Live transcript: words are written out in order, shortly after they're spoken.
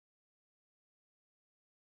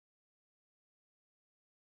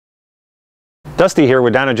Dusty here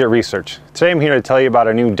with Dynojet Research. Today I'm here to tell you about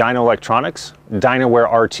our new dyno electronics,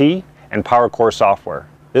 DynoWare RT, and PowerCore software.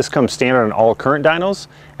 This comes standard on all current dynos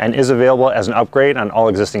and is available as an upgrade on all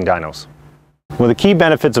existing dynos. One of the key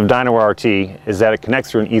benefits of DynoWare RT is that it connects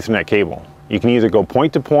through an Ethernet cable. You can either go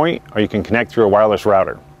point to point or you can connect through a wireless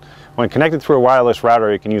router. When connected through a wireless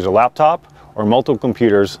router, you can use a laptop or multiple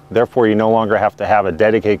computers, therefore you no longer have to have a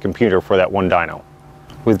dedicated computer for that one dyno.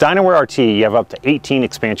 With DynoWare RT, you have up to 18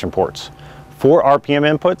 expansion ports. 4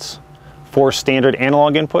 RPM inputs, 4 standard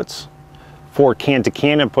analog inputs, 4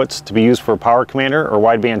 CAN-to-CAN inputs to be used for Power Commander or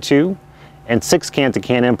Wideband 2, and 6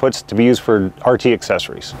 CAN-to-CAN inputs to be used for RT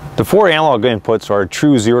accessories. The 4 analog inputs are a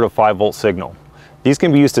true 0 to 5 volt signal. These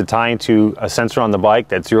can be used to tie into a sensor on the bike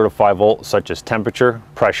that's 0 to 5 volt, such as temperature,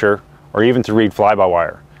 pressure, or even to read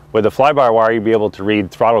fly-by-wire. With the fly-by-wire, you'll be able to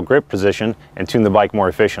read throttle grip position and tune the bike more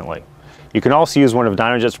efficiently. You can also use one of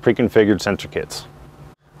Dynojet's pre-configured sensor kits.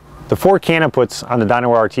 The 4 CAN inputs on the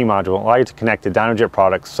DynoWare RT module allow you to connect to Dynojet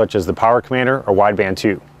products such as the Power Commander or Wideband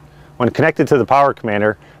 2. When connected to the Power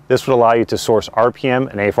Commander, this would allow you to source RPM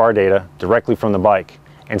and AFR data directly from the bike,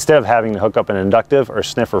 instead of having to hook up an inductive or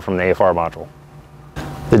sniffer from the AFR module.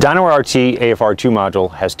 The DynoWare RT AFR2 module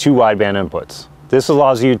has 2 wideband inputs. This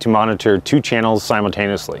allows you to monitor 2 channels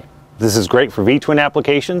simultaneously. This is great for V-twin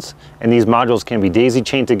applications, and these modules can be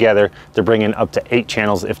daisy-chained together to bring in up to 8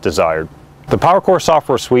 channels if desired. The PowerCore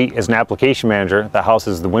software suite is an application manager that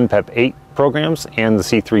houses the WinPEP8 programs and the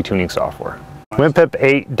C3 tuning software.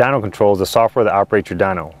 WinPEP8 dyno control is the software that operates your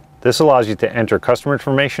dyno. This allows you to enter customer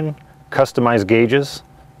information, customize gauges,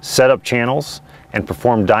 set up channels, and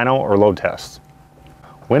perform dyno or load tests.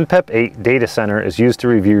 WinPEP8 Data Center is used to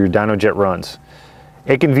review your Dynojet runs.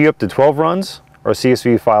 It can view up to 12 runs or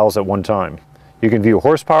CSV files at one time. You can view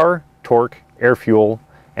horsepower, torque, air fuel,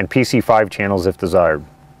 and PC5 channels if desired.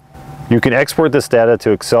 You can export this data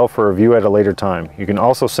to Excel for review at a later time. You can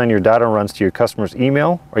also send your data runs to your customer's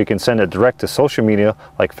email, or you can send it direct to social media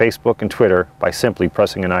like Facebook and Twitter by simply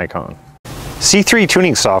pressing an icon. C3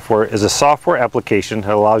 tuning software is a software application that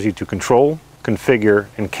allows you to control, configure,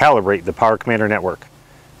 and calibrate the Power Commander network.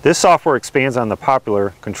 This software expands on the popular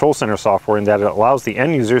Control Center software in that it allows the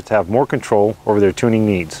end users to have more control over their tuning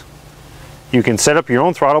needs. You can set up your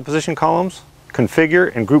own throttle position columns,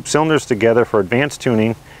 configure and group cylinders together for advanced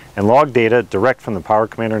tuning, and log data direct from the Power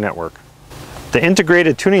Commander network. The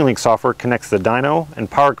integrated Tuning Link software connects the dyno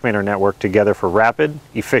and Power Commander network together for rapid,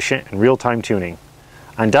 efficient, and real-time tuning.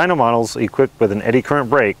 On dyno models equipped with an eddy current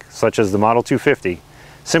brake, such as the Model 250,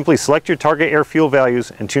 simply select your target air fuel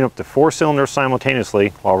values and tune up to 4 cylinders simultaneously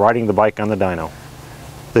while riding the bike on the dyno.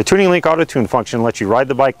 The Tuning Link Auto Tune function lets you ride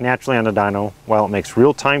the bike naturally on the dyno while it makes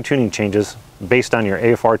real-time tuning changes based on your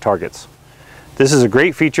AFR targets. This is a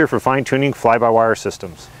great feature for fine-tuning fly-by-wire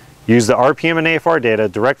systems. Use the RPM and AFR data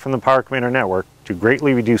direct from the Power Commander network to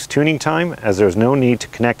greatly reduce tuning time, as there is no need to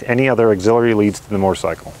connect any other auxiliary leads to the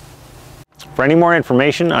motorcycle. For any more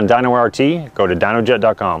information on DynoWare RT, go to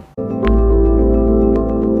dynojet.com.